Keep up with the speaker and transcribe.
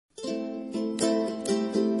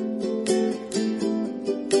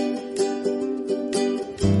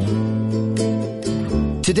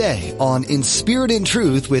Today on In Spirit and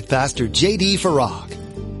Truth with Pastor J.D. Farag.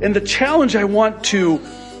 And the challenge I want to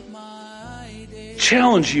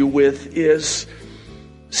challenge you with is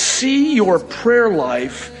see your prayer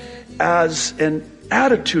life as an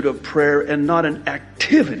attitude of prayer and not an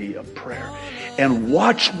activity of prayer. And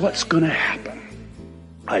watch what's going to happen.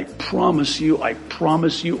 I promise you, I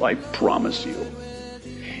promise you, I promise you.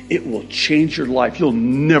 It will change your life. You'll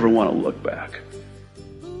never want to look back.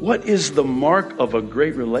 What is the mark of a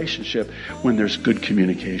great relationship when there's good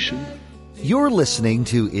communication? You're listening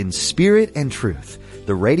to In Spirit and Truth,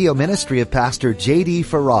 the radio ministry of Pastor J.D.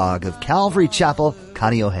 Farag of Calvary Chapel,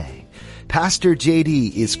 Kaneohe. Pastor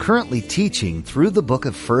J.D. is currently teaching through the book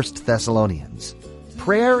of 1 Thessalonians.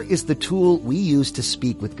 Prayer is the tool we use to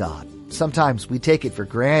speak with God. Sometimes we take it for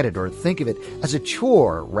granted or think of it as a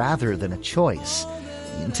chore rather than a choice.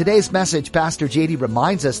 In today's message, Pastor J.D.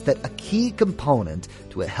 reminds us that a key component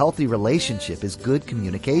to a healthy relationship is good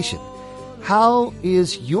communication. How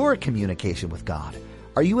is your communication with God?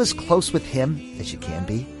 Are you as close with Him as you can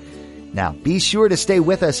be? Now, be sure to stay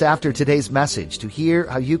with us after today's message to hear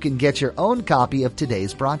how you can get your own copy of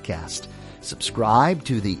today's broadcast. Subscribe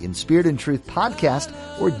to the In Spirit and Truth podcast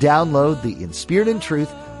or download the In Spirit and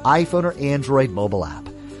Truth iPhone or Android mobile app.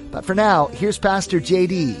 But for now, here's Pastor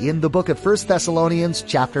J.D. in the book of 1 Thessalonians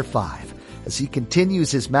chapter 5 as he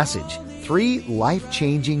continues his message, 3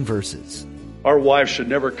 life-changing verses. Our wives should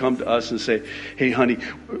never come to us and say, hey, honey,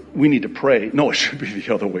 we need to pray. No, it should be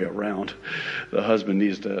the other way around. The husband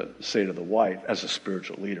needs to say to the wife, as a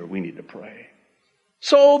spiritual leader, we need to pray.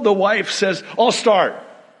 So the wife says, I'll start.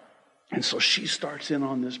 And so she starts in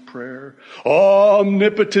on this prayer.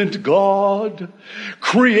 Omnipotent God,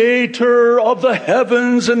 creator of the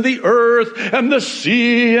heavens and the earth and the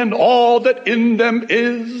sea and all that in them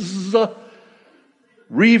is.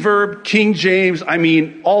 Reverb, King James,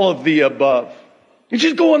 all of the above. And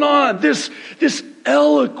she's going on, this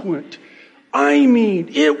eloquent.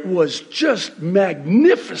 It was just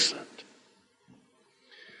magnificent.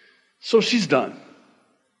 So she's done.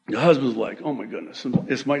 The husband's like, oh my goodness,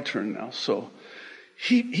 it's my turn now. So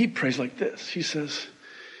he prays like this. He says,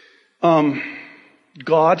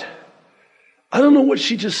 God, I don't know what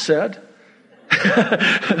she just said,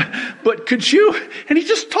 but could you? And he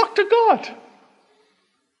just talked to God.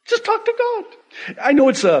 Just talk to God. I know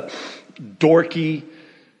it's a dorky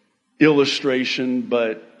illustration,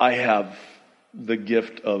 but I have the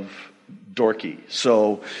gift of dorky.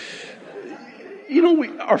 So,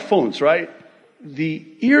 our phones, right? The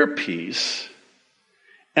earpiece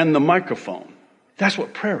and the microphone, that's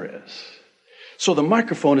what prayer is. So the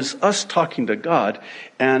microphone is us talking to God,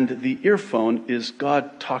 and the earphone is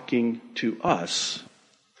God talking to us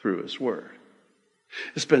through His Word.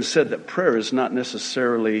 It's been said that prayer is not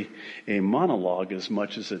necessarily a monologue as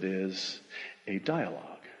much as it is a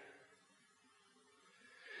dialogue.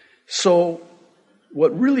 So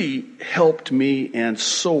what really helped me and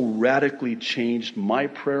so radically changed my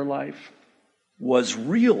prayer life was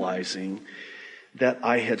realizing that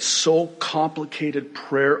I had so complicated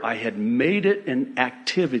prayer, I had made it an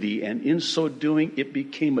activity, and in so doing, it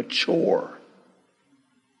became a chore.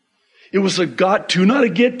 It was a got to, not a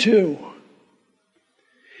get to.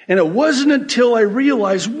 And it wasn't until I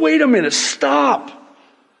realized, wait a minute, stop.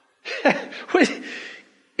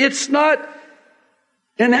 It's not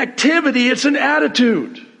an activity, it's an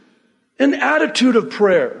attitude of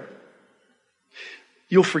prayer.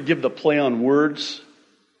 You'll forgive the play on words,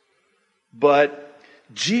 but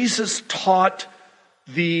Jesus taught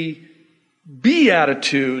the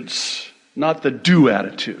beatitudes, not the do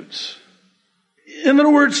attitudes. In other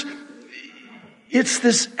words, it's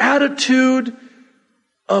this attitude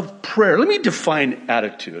of prayer. Let me define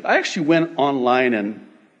attitude. I actually went online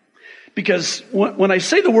because when I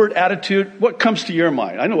say the word attitude, what comes to your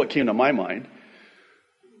mind? I know what came to my mind.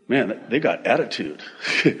 Man, they got attitude.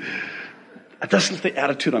 That's not the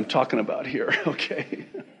attitude I'm talking about here, okay?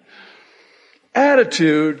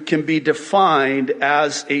 Attitude can be defined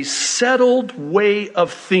as a settled way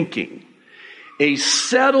of thinking. A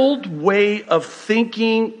settled way of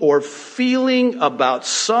thinking or feeling about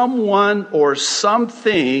someone or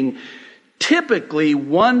something, typically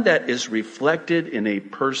one that is reflected in a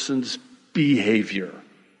person's behavior,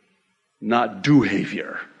 not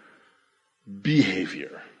do-havior.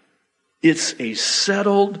 Behavior. It's a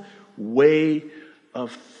settled way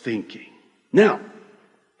of thinking. Now,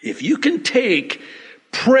 if you can take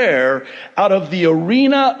prayer out of the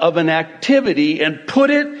arena of an activity and put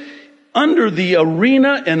it under the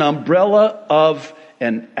arena and umbrella of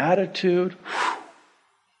an attitude,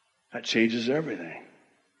 that changes everything.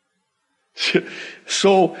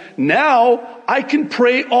 So now I can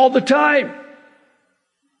pray all the time.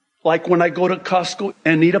 Like when I go to Costco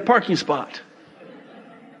and need a parking spot.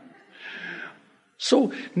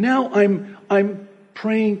 So now I'm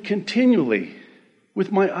praying continually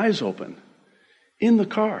with my eyes open, in the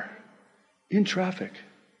car, in traffic,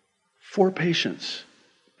 for patience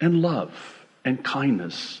and love and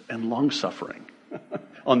kindness and long-suffering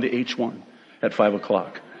on the H1 at 5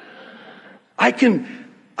 o'clock. I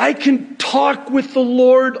can talk with the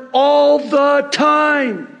Lord all the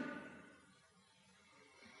time.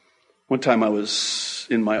 One time I was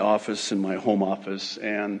in my office, in my home office,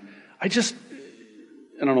 and I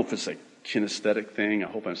don't know if it's a kinesthetic thing. I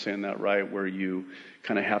hope I'm saying that right, where you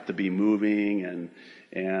kind of have to be moving and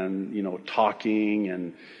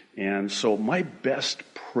talking and so my best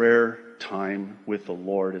prayer time with the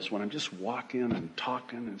Lord is when I'm just walking and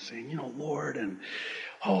talking and saying, Lord, and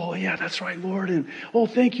oh yeah, that's right, Lord, and oh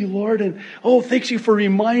thank you, Lord, and oh thanks you for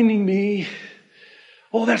reminding me.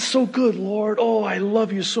 Oh, that's so good, Lord. Oh, I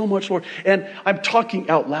love you so much, Lord. And I'm talking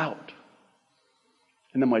out loud.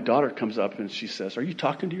 And then my daughter comes up and she says, "Are you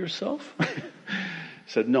talking to yourself?" I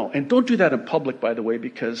said, "No." And don't do that in public, by the way,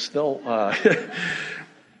 because they'll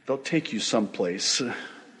take you someplace.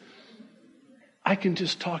 I can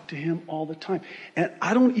just talk to him all the time. And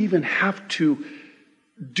I don't even have to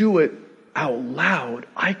do it out loud.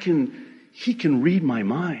 He can read my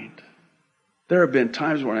mind. There have been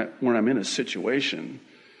times when I'm in a situation,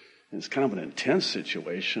 and it's kind of an intense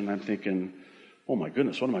situation. I'm thinking, oh my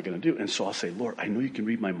goodness, what am I going to do? And so I'll say, Lord, I know you can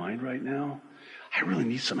read my mind right now. I really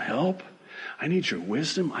need some help. I need your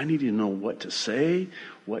wisdom. I need to know what to say,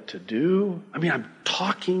 what to do. I'm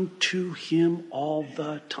talking to him all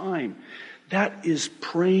the time. That is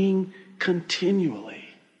praying continually.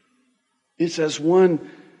 It's as one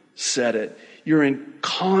said it, you're in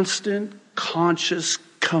constant, conscious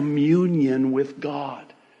communion with God.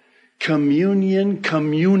 Communion,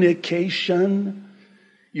 communication.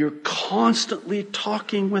 You're constantly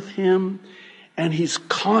talking with him, and he's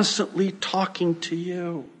constantly talking to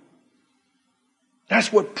you.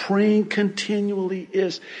 That's what praying continually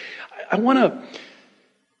is. I want to,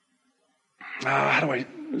 how do I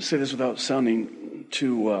say this without sounding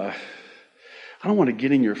too, I don't want to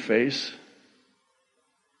get in your face.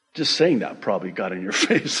 Just saying that probably got in your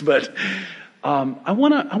face, but I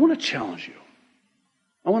want to challenge you.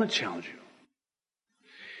 I want to challenge you.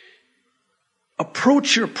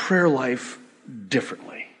 Approach your prayer life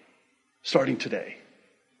differently, starting today.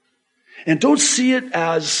 And don't see it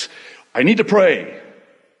as, I need to pray.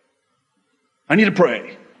 I need to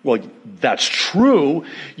pray. Well, that's true.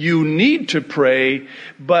 You need to pray,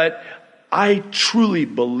 but I truly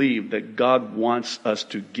believe that God wants us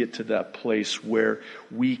to get to that place where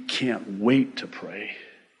we can't wait to pray.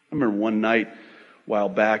 I remember one night, a while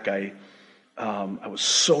back, I was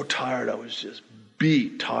so tired. I was just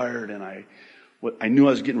beat tired, and I knew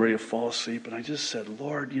I was getting ready to fall asleep, and I just said,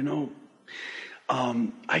 Lord,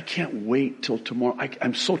 I can't wait till tomorrow.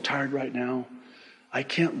 I'm so tired right now. I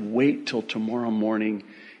can't wait till tomorrow morning,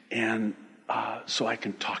 and so I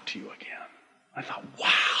can talk to you again. I thought,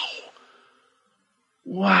 wow.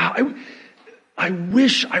 I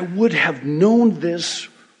wish I would have known this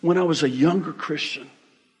when I was a younger Christian.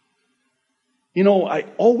 I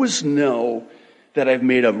always know that I've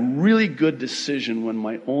made a really good decision when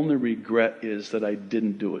my only regret is that I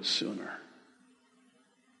didn't do it sooner.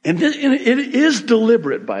 And it is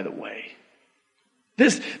deliberate, by the way.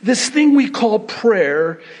 This thing we call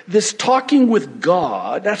prayer, this talking with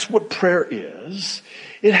God, that's what prayer is.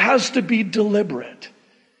 It has to be deliberate.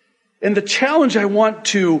 And the challenge I want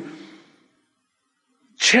to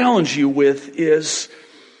challenge you with is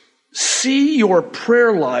see your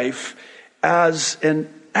prayer life as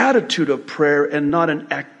an attitude of prayer and not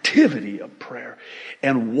an activity of prayer.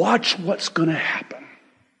 And watch what's going to happen.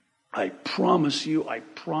 I promise you.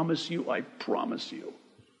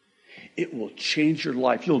 It will change your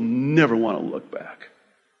life. You'll never want to look back.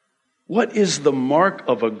 What is the mark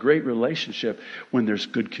of a great relationship? When there's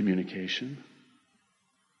good communication.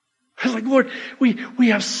 I was like, Lord, we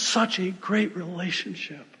have such a great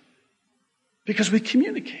relationship because we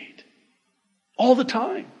communicate all the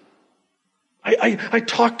time. I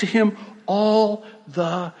talk to him all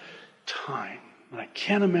the time. And I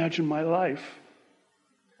can't imagine my life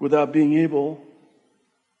without being able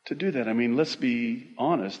to do that. Let's be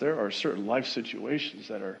honest. There are certain life situations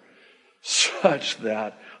that are such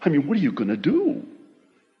that, what are you going to do?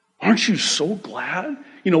 Aren't you so glad?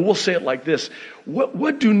 We'll say it like this.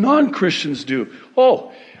 What do non-Christians do?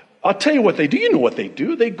 Oh, I'll tell you what they do. You know what they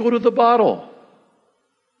do. They go to the bottle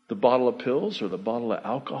of pills or the bottle of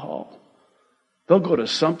alcohol. They'll go to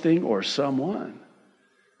something or someone.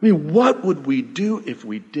 What would we do if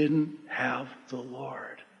we didn't have the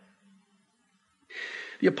Lord?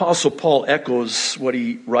 The Apostle Paul echoes what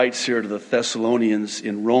he writes here to the Thessalonians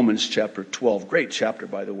in Romans chapter 12. Great chapter,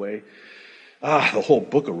 by the way. The whole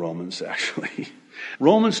book of Romans, actually.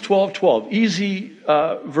 Romans 12:12. Easy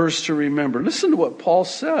verse to remember. Listen to what Paul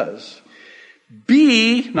says.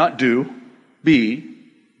 Be, not do, be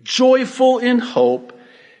joyful in hope,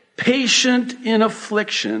 patient in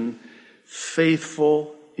affliction,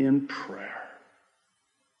 faithful in prayer.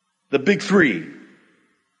 The big three,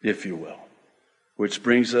 if you will. Which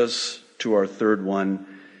brings us to our third one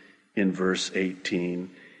in verse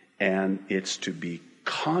 18, and it's to be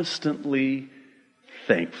constantly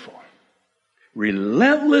thankful.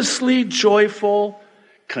 Relentlessly joyful,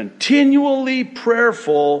 continually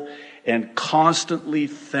prayerful, and constantly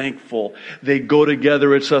thankful. They go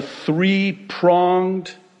together. It's a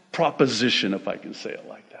three-pronged proposition, if I can say it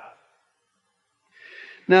like that.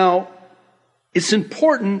 Now, it's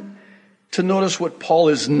important to notice what Paul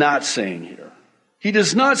is not saying here. He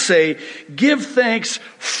does not say, give thanks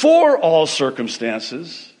for all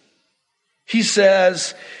circumstances. He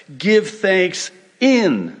says, give thanks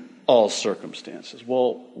in all circumstances.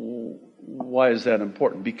 Well, why is that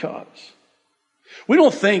important? Because we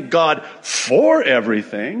don't thank God for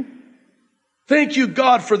everything. Thank you,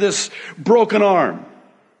 God, for this broken arm,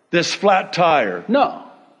 this flat tire. No.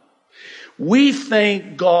 We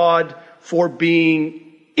thank God for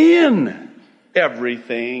being in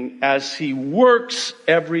everything as He works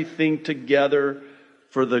everything together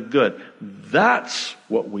for the good. That's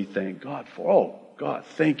what we thank God for. Oh, God,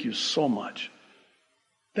 thank you so much.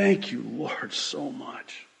 Thank you, Lord, so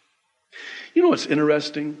much. You know what's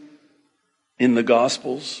interesting? In the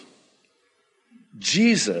Gospels,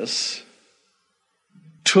 Jesus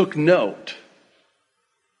took note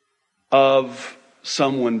of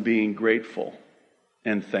someone being grateful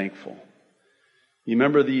and thankful. You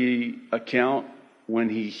remember the account when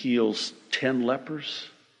He heals 10 lepers?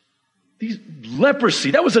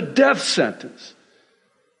 Leprosy, that was a death sentence.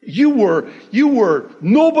 You were,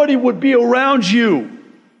 nobody would be around you.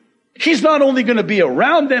 He's not only going to be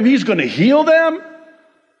around them, He's going to heal them.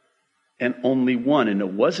 And only one, and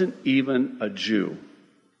it wasn't even a Jew,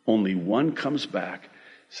 only one comes back and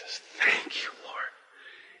says, thank you, Lord.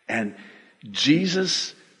 And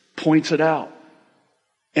Jesus points it out.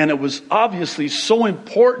 And it was obviously so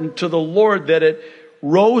important to the Lord that it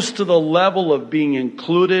rose to the level of being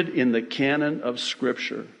included in the canon of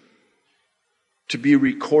Scripture, to be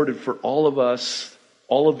recorded for all of us,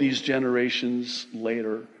 all of these generations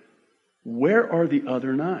later. Where are the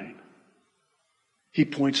other 9? He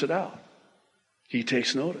points it out. He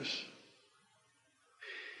takes notice.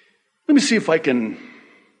 Let me see if I can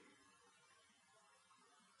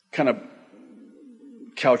kind of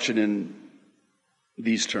couch it in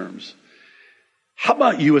these terms. How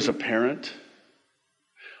about you as a parent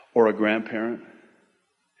or a grandparent?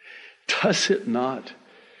 Does it not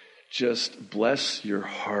just bless your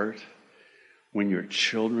heart when your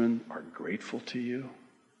children are grateful to you?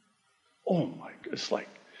 Oh my God, it's like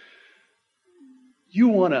you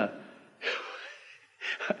want to.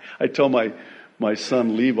 I tell my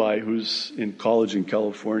son Levi, who's in college in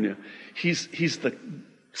California, he's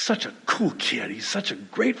such a cool kid. He's such a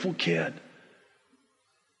grateful kid.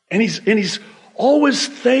 And he's always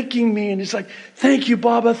thanking me, and he's like, thank you,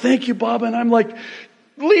 Baba, and I'm like,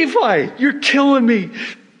 Levi, you're killing me.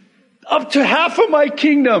 Up to half of my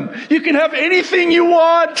kingdom. You can have anything you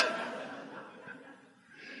want.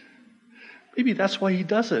 Maybe that's why he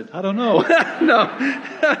does it. I don't know.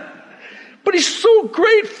 No. But he's so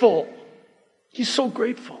grateful. He's so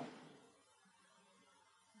grateful.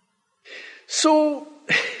 So,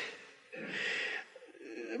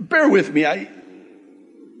 bear with me.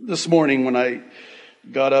 This morning when I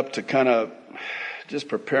got up to kind of just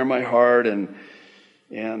prepare my heart and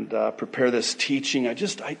prepare this teaching, I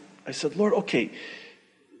said, Lord, okay,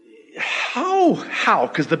 how?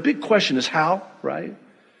 Because the big question is how, right?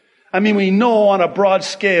 I mean, we know on a broad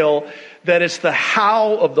scale that it's the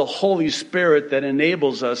how of the Holy Spirit that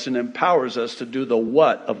enables us and empowers us to do the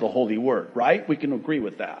what of the Holy Word, right? We can agree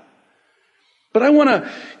with that. But I want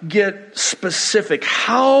to get specific.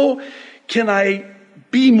 How can I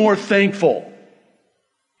be more thankful?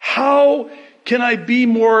 How can I be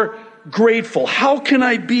more grateful? How can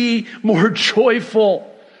I be more joyful?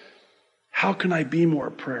 How can I be more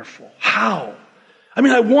prayerful? How? I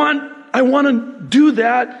mean, I want to do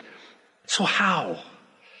that. So how?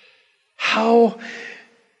 How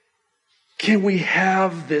can we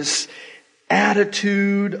have this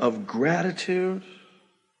attitude of gratitude?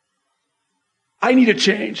 I need a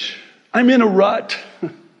change. I'm in a rut.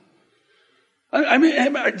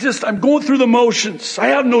 I'm going through the motions. I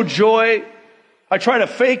have no joy. I try to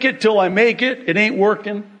fake it till I make it. It ain't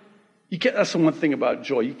working. That's the one thing about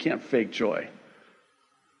joy. You can't fake joy.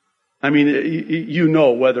 I mean, you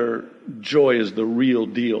know whether joy is the real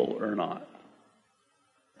deal or not.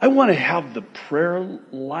 I want to have the prayer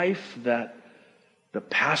life that the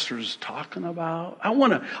pastor's talking about. I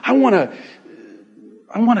want to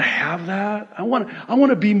have that. I want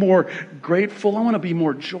to be more grateful. I want to be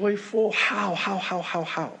more joyful.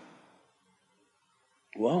 How?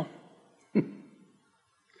 Well,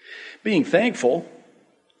 being thankful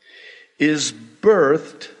is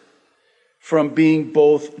birthed from being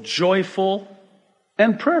both joyful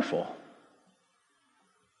and prayerful.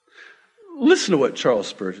 Listen to what Charles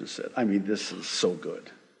Spurgeon said. I mean, this is so good.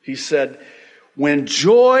 He said, when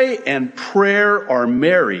joy and prayer are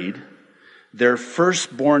married, their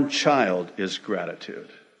firstborn child is gratitude.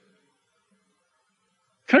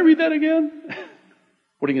 Can I read that again?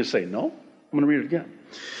 What are you going to say? No? I'm going to read it again.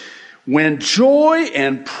 When joy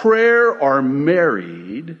and prayer are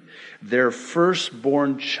married, their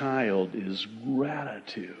firstborn child is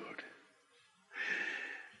gratitude.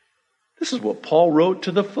 This is what Paul wrote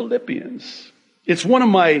to the Philippians. It's one of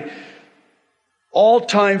my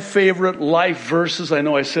all-time favorite life verses. I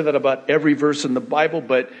know I say that about every verse in the Bible,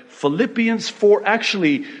 but Philippians 4,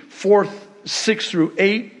 6 through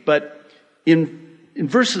 8, but in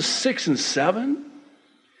verses 6 and 7,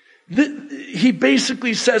 he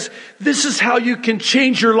basically says, this is how you can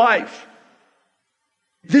change your life.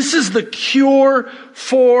 This is the cure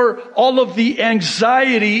for all of the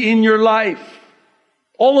anxiety in your life,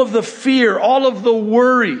 all of the fear, all of the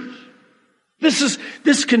worry.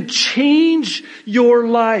 This can change your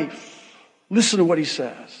life. Listen to what he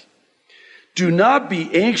says. Do not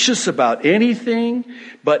be anxious about anything,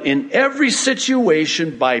 but in every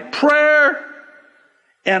situation by prayer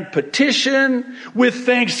and petition with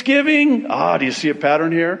thanksgiving. Do you see a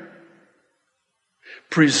pattern here?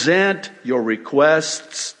 Present your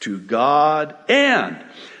requests to God, and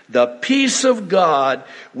the peace of God,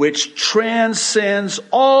 which transcends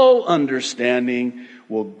all understanding,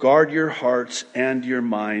 will guard your hearts and your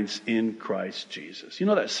minds in Christ Jesus. You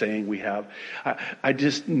know that saying we have? I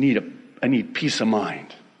need peace of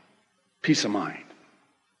mind. Peace of mind.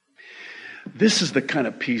 This is the kind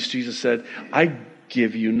of peace Jesus said, I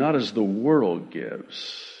give you not as the world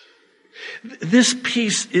gives. This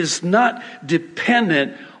peace is not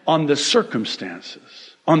dependent on the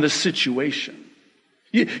circumstances, on the situation.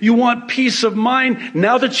 You want peace of mind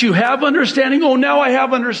now that you have understanding? Oh, now I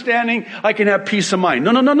have understanding. I can have peace of mind.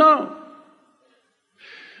 No.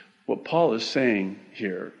 What Paul is saying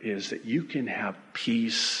here is that you can have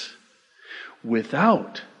peace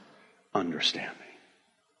without understanding,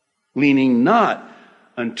 leaning not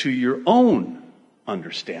unto your own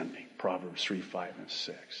understanding. Proverbs 3, 5, and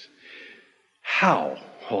 6. How?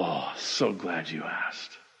 Oh, so glad you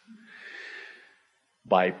asked.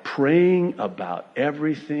 By praying about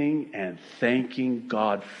everything and thanking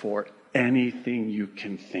God for anything you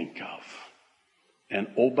can think of. And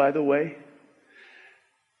oh, by the way,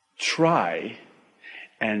 try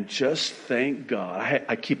and just thank God.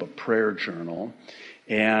 I keep a prayer journal.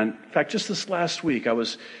 And in fact, just this last week, I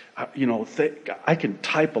was, I can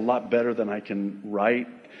type a lot better than I can write.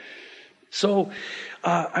 So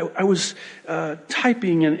I was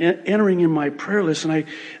typing and entering in my prayer list, and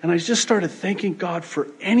I just started thanking God for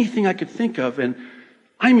anything I could think of. And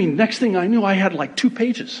I mean, next thing I knew, I had like 2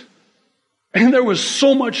 pages. And there was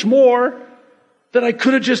so much more that I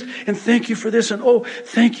could have just, and thank you for this, and oh,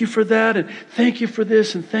 thank you for that, and thank you for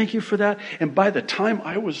this, and thank you for that. And by the time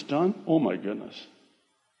I was done, oh my goodness.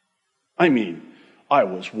 I mean, I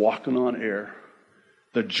was walking on air.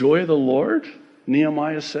 The joy of the Lord,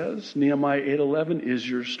 Nehemiah says, Nehemiah 8:11, is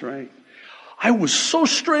your strength. I was so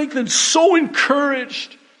strengthened, so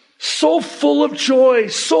encouraged, so full of joy,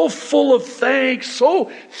 so full of thanks,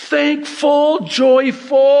 so thankful,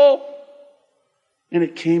 joyful. And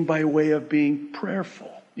it came by way of being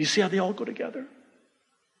prayerful. You see how they all go together?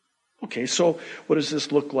 Okay, so what does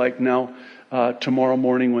this look like now tomorrow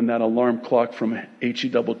morning when that alarm clock from HE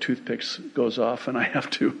Double Toothpicks goes off and I have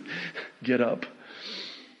to get up?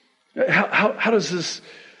 How does this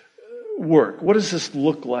work? What does this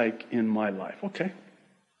look like in my life? Okay,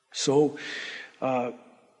 so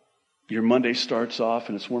your Monday starts off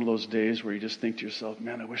and it's one of those days where you just think to yourself,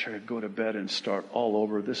 man, I wish I could go to bed and start all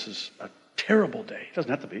over. This is a terrible day. It doesn't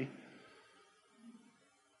have to be.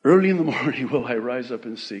 Early in the morning will I rise up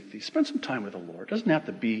and seek thee. Spend some time with the Lord. It doesn't have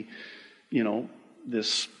to be,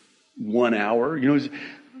 this 1 hour.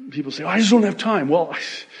 People say, I just don't have time. Well, I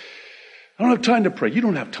don't have time to pray. You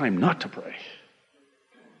don't have time not to pray.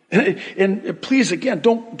 And please, again,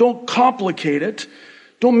 don't complicate it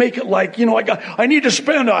Don't make it like, I need to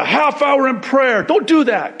spend a half hour in prayer. Don't do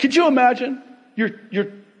that. Could you imagine? Your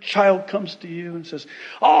child comes to you and says,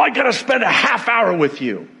 I got to spend a half hour with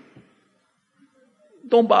you.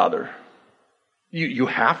 Don't bother. You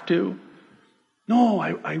have to. No,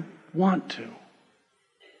 I want to.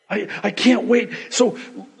 I can't wait. So,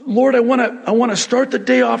 Lord, I want to start the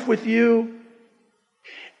day off with you.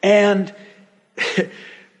 And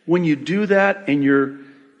when you do that and you're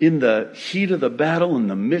in the heat of the battle, in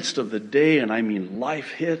the midst of the day, and I mean life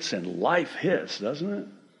hits, doesn't it?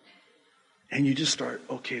 And you just start,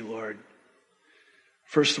 okay, Lord,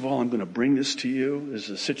 first of all, I'm going to bring this to you. This is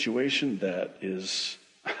a situation that is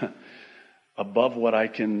above what I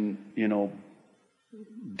can,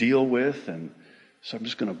 deal with. And so I'm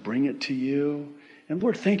just going to bring it to you. And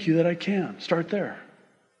Lord, thank you that I can. Start there.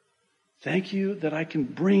 Thank you that I can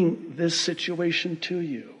bring this situation to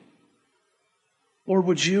you. Lord,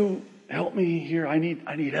 would you help me here? I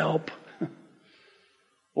need help.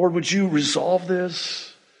 Lord, would you resolve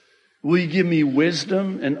this? Will you give me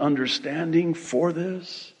wisdom and understanding for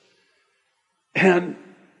this? And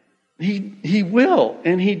he will,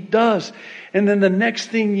 and he does. And then the next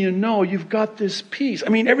thing you know, you've got this peace. I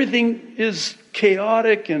mean, everything is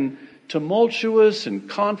chaotic and tumultuous and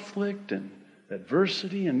conflict and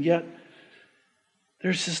adversity, and yet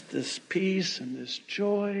there's just this peace and this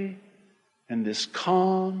joy and this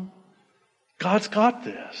calm. God's got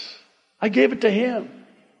this. I gave it to him.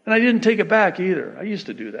 And I didn't take it back either. I used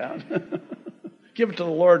to do that. Give it to the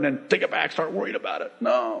Lord and then take it back, start worrying about it.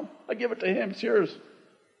 No, I give it to him. It's yours.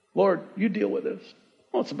 Lord, you deal with this.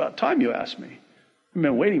 Well, it's about time you asked me. I've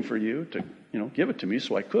been waiting for you to, give it to me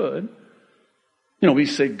so I could. We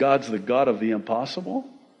say God's the God of the impossible.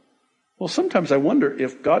 Well, sometimes I wonder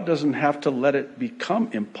if God doesn't have to let it become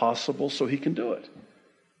impossible so he can do it.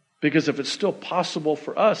 Because if it's still possible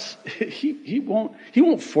for us, he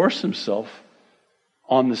won't force himself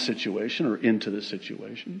on the situation or into the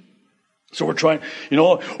situation. So we're trying,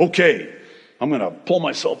 okay, I'm going to pull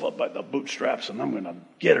myself up by the bootstraps and I'm going to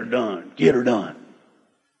get her done.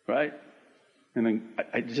 Right? And then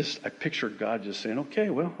I picture God just saying,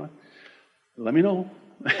 okay, well, let me know.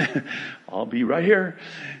 I'll be right here.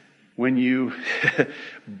 When you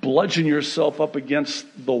bludgeon yourself up against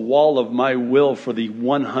the wall of my will for the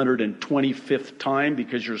 125th time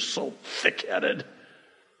because you're so thick-headed.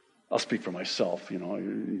 I'll speak for myself,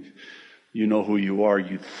 You know who you are,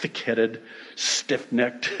 you thick-headed,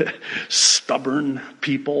 stiff-necked, stubborn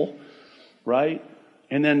people, right?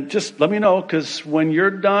 And then just let me know, because when you're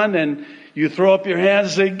done and you throw up your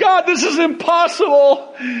hands and say, God, this is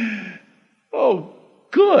impossible. Oh,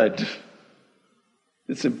 good.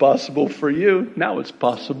 It's impossible for you. Now it's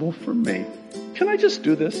possible for me. Can I just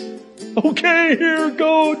do this? Okay, here,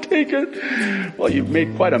 go, take it. Well, you've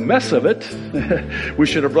made quite a mess of it. We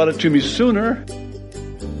should have brought it to me sooner.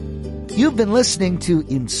 You've been listening to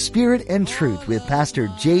In Spirit and Truth with Pastor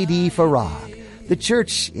J.D. Farag. The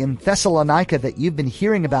church in Thessalonica that you've been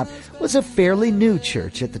hearing about was a fairly new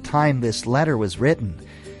church at the time this letter was written.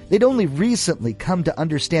 They'd only recently come to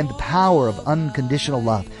understand the power of unconditional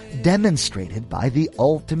love demonstrated by the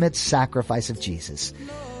ultimate sacrifice of Jesus.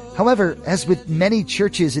 However, as with many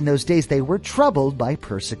churches in those days, they were troubled by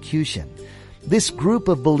persecution. This group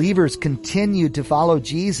of believers continued to follow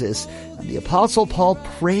Jesus, and the Apostle Paul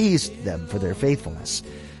praised them for their faithfulness.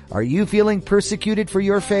 Are you feeling persecuted for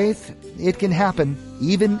your faith? It can happen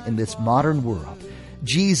even in this modern world.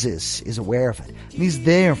 Jesus is aware of it, and he's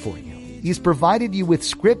there for you. He's provided you with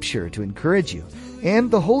Scripture to encourage you,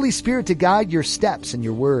 and the Holy Spirit to guide your steps and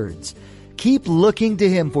your words. Keep looking to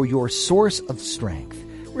him for your source of strength.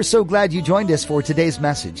 We're so glad you joined us for today's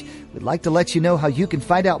message. We'd like to let you know how you can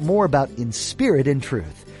find out more about In Spirit and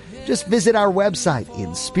Truth. Just visit our website,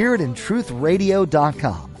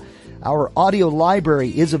 inspiritandtruthradio.com. Our audio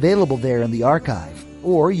library is available there in the archive,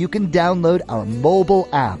 or you can download our mobile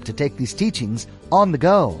app to take these teachings on the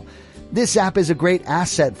go. This app is a great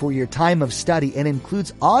asset for your time of study and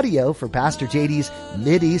includes audio for Pastor JD's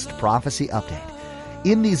Mideast Prophecy Update.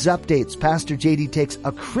 In these updates, Pastor JD takes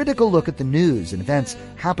a critical look at the news and events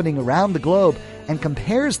happening around the globe and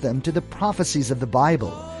compares them to the prophecies of the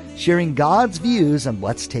Bible, sharing God's views on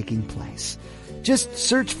what's taking place. Just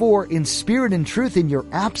search for In Spirit and Truth in your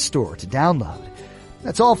app store to download.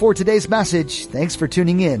 That's all for today's message. Thanks for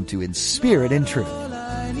tuning in to In Spirit and Truth.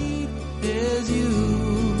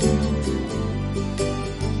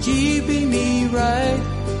 Keeping me right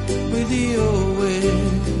with you.